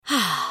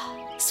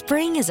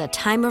Spring is a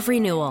time of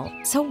renewal,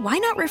 so why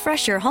not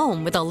refresh your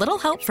home with a little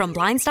help from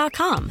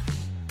Blinds.com?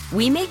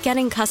 We make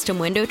getting custom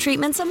window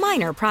treatments a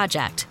minor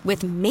project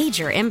with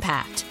major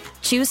impact.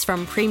 Choose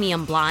from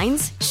premium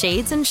blinds,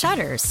 shades, and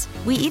shutters.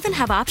 We even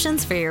have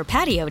options for your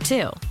patio,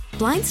 too.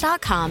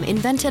 Blinds.com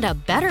invented a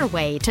better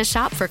way to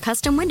shop for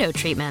custom window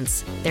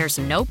treatments. There's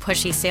no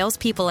pushy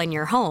salespeople in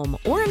your home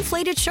or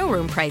inflated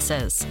showroom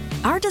prices.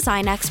 Our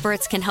design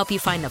experts can help you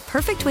find the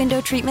perfect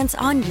window treatments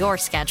on your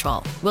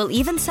schedule. We'll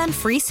even send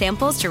free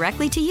samples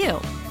directly to you.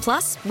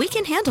 Plus, we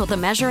can handle the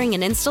measuring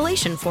and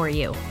installation for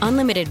you.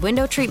 Unlimited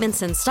window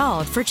treatments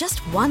installed for just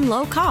one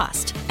low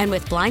cost. And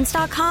with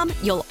Blinds.com,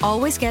 you'll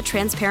always get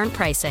transparent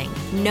pricing.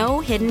 No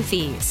hidden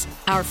fees.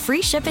 Our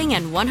free shipping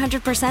and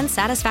 100%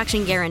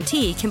 satisfaction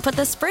guarantee can put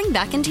the spring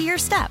back into your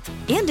step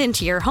and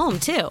into your home,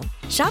 too.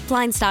 Shop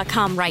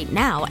Blinds.com right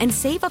now and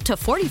save up to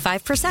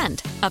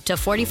 45%. Up to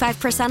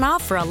 45%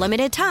 off for a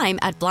limited time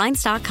at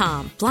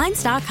Blinds.com.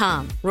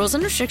 Blinds.com. Rules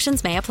and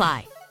restrictions may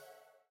apply.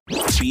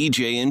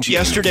 BJ and Jamie.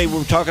 Yesterday, we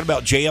were talking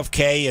about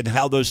JFK and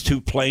how those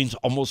two planes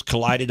almost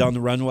collided on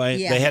the runway.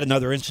 Yeah. They had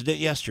another incident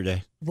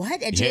yesterday.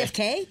 What? At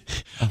JFK?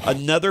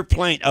 Another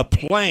plane, a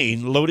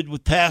plane loaded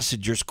with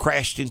passengers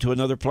crashed into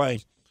another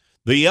plane.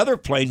 The other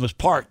plane was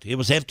parked. It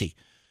was empty.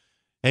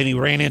 And he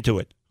ran into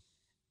it.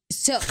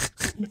 So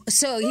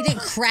he didn't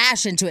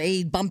crash into it.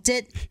 He bumped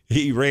it?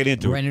 He ran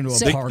into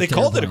it. They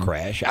called it a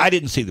crash. I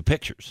didn't see the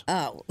pictures.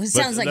 Oh, it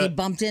sounds like he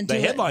bumped into it.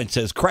 The headline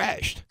says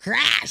crashed.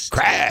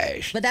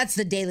 Crashed. But that's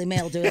the Daily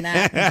Mail doing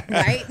that,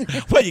 right?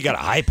 Well, you got to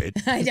hype it.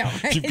 I know,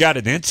 right? If you've got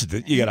an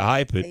incident, you got to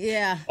hype it.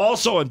 Yeah.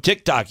 Also on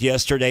TikTok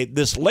yesterday,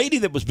 this lady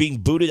that was being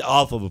booted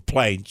off of a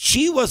plane,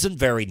 she wasn't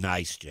very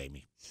nice,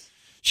 Jamie.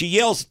 She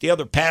yells at the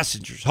other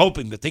passengers,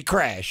 hoping that they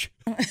crash.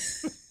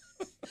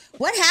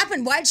 What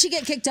happened? Why did she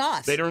get kicked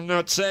off? They are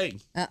not saying.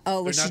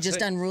 Was she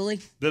just unruly?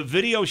 The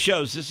video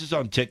shows, this is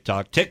on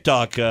TikTok.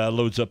 TikTok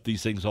loads up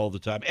these things all the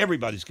time.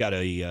 Everybody's got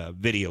a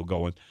video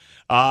going.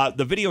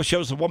 The video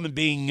shows a woman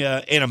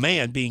and a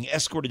man being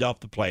escorted off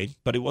the plane,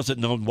 but it wasn't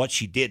known what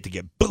she did to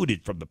get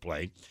booted from the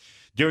plane.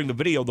 During the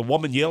video, the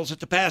woman yells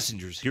at the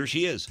passengers. Here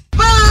she is. You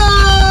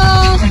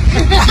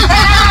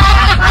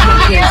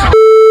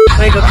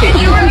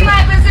were in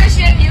my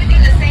position. You do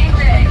the same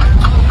thing.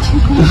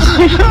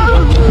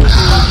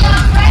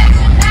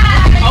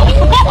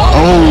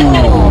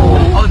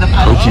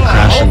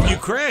 Hope you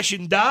crash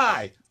and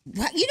die.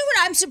 You know what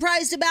I'm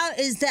surprised about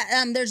is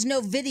that there's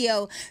no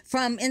video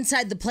from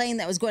inside the plane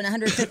that was going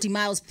 150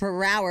 miles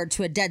per hour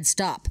to a dead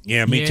stop.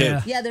 Yeah, me too.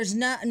 Yeah, there's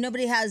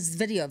nobody has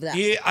video of that.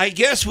 Yeah, I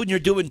guess when you're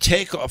doing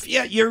takeoff,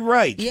 yeah, you're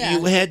right. Yeah.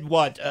 You had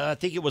I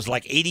think it was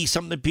like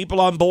 80-something people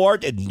on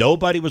board, and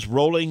nobody was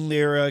rolling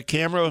their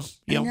camera,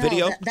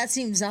 video. That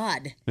seems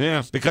odd.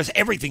 Yeah, because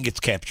everything gets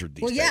captured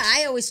these days. Well, yeah,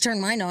 I always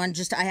turn mine on.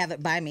 I have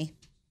it by me.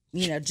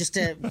 Just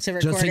to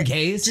record Just in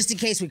case? Just in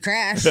case we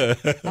crash. I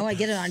want to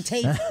get it on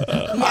tape.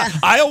 Yeah.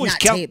 I always Not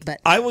count. tape, but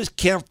I always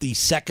count the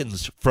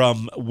seconds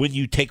from when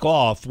you take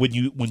off, when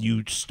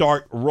you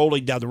start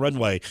rolling down the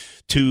runway,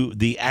 to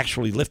the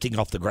actually lifting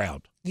off the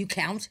ground. You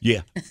count?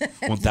 Yeah,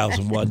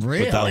 1001,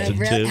 Really?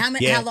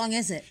 1002. How long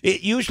is it?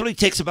 It usually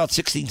takes about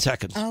 16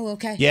 seconds. Oh,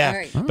 okay. Yeah, All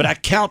right. but I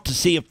count to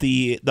see if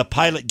the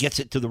pilot gets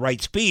it to the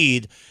right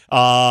speed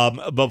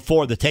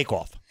before the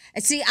takeoff.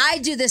 See, I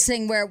do this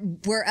thing where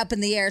we're up in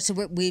the air, so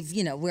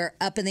we're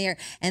up in the air,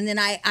 and then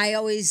I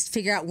always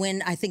figure out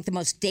when I think the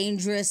most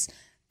dangerous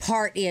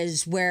part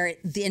is where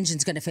the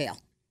engine's going to fail.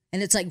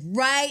 And it's like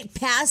right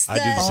past the... I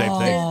do the same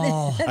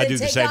thing. I do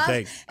the same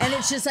thing. And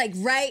it's just like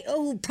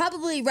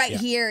probably right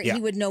here, he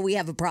would know we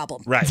have a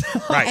problem. Right.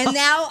 And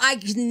now I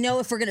can know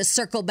if we're going to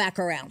circle back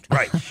around.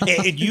 Right.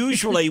 And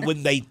usually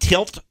when they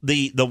tilt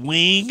the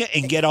wing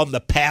and get on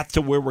the path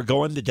to where we're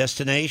going, the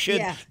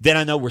destination, then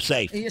I know we're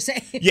safe. You're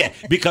saying? Yeah,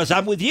 because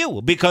I'm with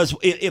you. Because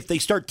if they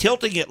start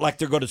tilting it like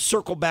they're going to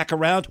circle back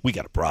around, we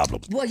got a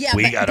problem. Well, yeah,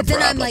 but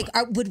then I'm like,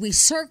 would we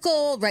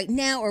circle right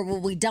now, or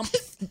will we dump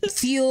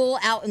fuel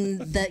out in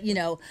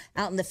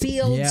the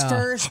fields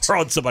first? Or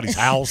on somebody's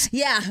house.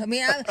 Yeah, I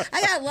mean,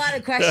 I got a lot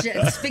of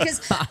questions because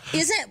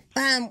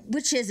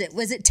which is it?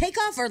 Was it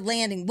takeoff or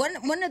landing?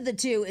 One of the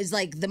two is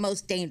like the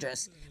most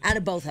dangerous out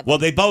of both of them. Well,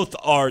 they both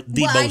are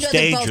the most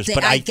dangerous,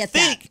 but I get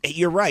think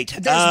you're right.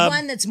 There's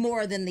one that's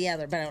more than the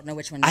other, but I don't know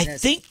which one it is. I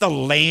think the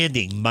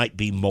landing might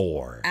be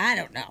more. I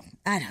don't know.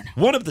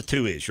 One of the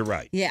two is. You're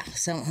right. Yeah.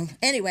 So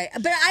anyway,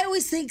 but I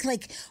always think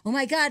like, oh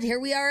my God, here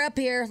we are up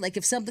here. Like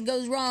if something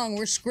goes wrong,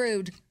 we're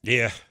screwed.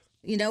 Yeah.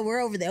 We're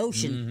over the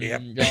ocean.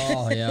 Mm-hmm. Yep.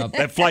 Oh, yeah.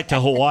 That flight to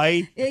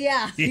Hawaii.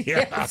 Yeah.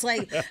 It's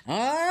like, I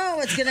don't know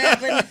what's going to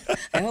happen.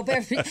 I hope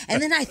everything.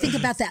 And then I think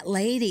about that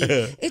lady.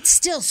 It's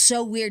still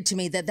so weird to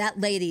me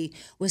that lady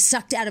was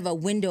sucked out of a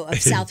window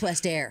of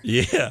Southwest Air.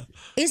 Yeah.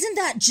 Isn't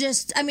that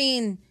just,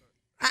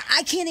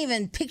 I can't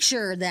even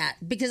picture that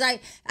because I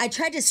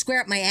tried to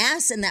square up my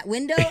ass in that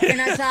window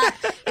and I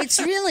thought it's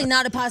really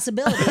not a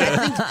possibility.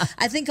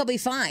 I think I'll be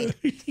fine.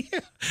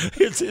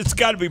 It's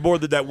got to be more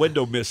than that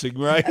window missing,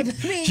 right? I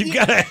mean, You've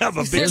got to have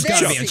a big There's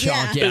got to be a chunk.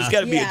 chunk, yeah. There's got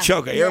to be a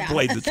chunk of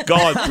airplane that's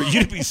gone for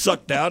you to be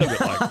sucked out of it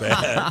like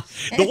that.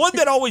 The one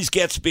that always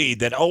gets me,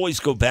 that always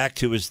go back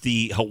to, is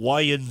the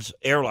Hawaiian's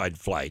airline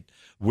flight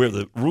where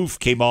the roof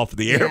came off of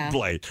the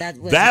airplane.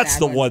 That's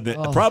the one that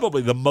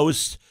probably the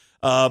most,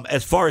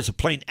 as far as the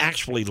plane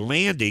actually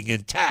landing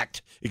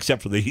intact,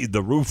 except for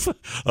the roof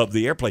of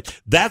the airplane.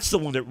 That's the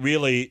one that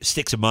really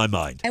sticks in my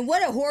mind. And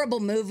what a horrible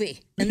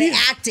movie. And the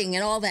acting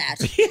and all that.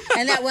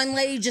 And that one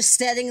lady just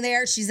sitting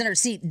there, she's in her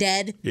seat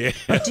dead. Yeah.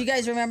 Do you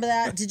guys remember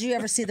that? Did you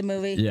ever see the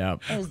movie? Yeah.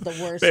 It was the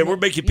worst. Man, we're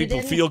making people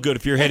didn't? feel good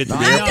if you're headed to the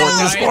I airport know.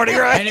 this morning,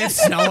 right? And it's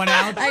snowing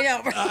out. I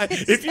know. Right?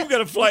 If you've got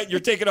a flight and you're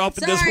taking off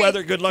in this Sorry.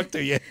 weather, good luck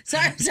to you.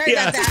 Sorry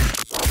Yeah. about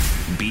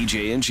that.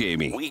 BJ and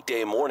Jamie.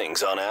 Weekday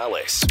mornings on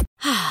Alice.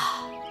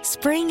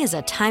 Spring is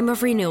a time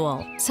of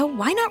renewal, so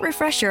why not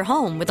refresh your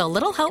home with a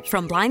little help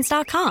from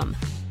Blinds.com?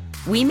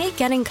 We make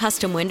getting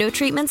custom window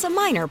treatments a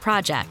minor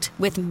project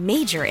with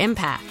major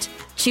impact.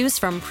 Choose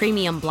from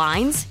premium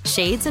blinds,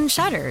 shades, and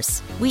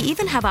shutters. We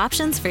even have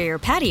options for your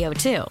patio,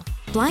 too.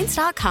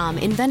 Blinds.com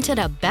invented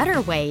a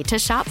better way to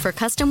shop for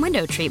custom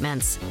window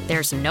treatments.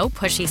 There's no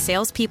pushy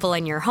salespeople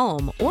in your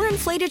home or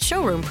inflated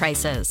showroom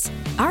prices.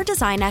 Our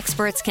design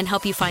experts can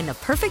help you find the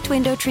perfect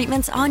window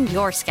treatments on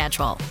your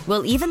schedule.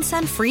 We'll even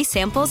send free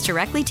samples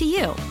directly to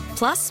you.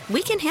 Plus,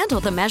 we can handle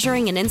the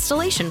measuring and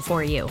installation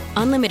for you.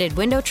 Unlimited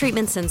window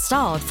treatments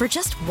installed for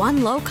just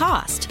one low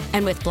cost.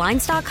 And with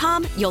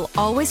Blinds.com, you'll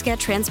always get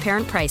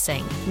transparent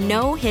pricing.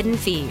 No hidden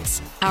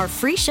fees. Our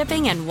free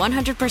shipping and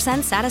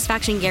 100%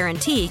 satisfaction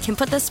guarantee can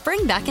put the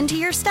spring back into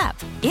your step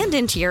and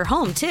into your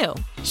home, too.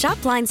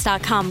 Shop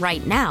Blinds.com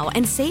right now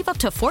and save up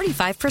to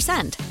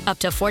 45%. Up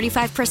to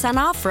 45%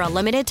 off for a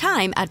limited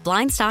time at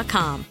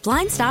Blinds.com.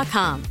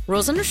 Blinds.com.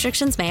 Rules and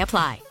restrictions may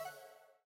apply.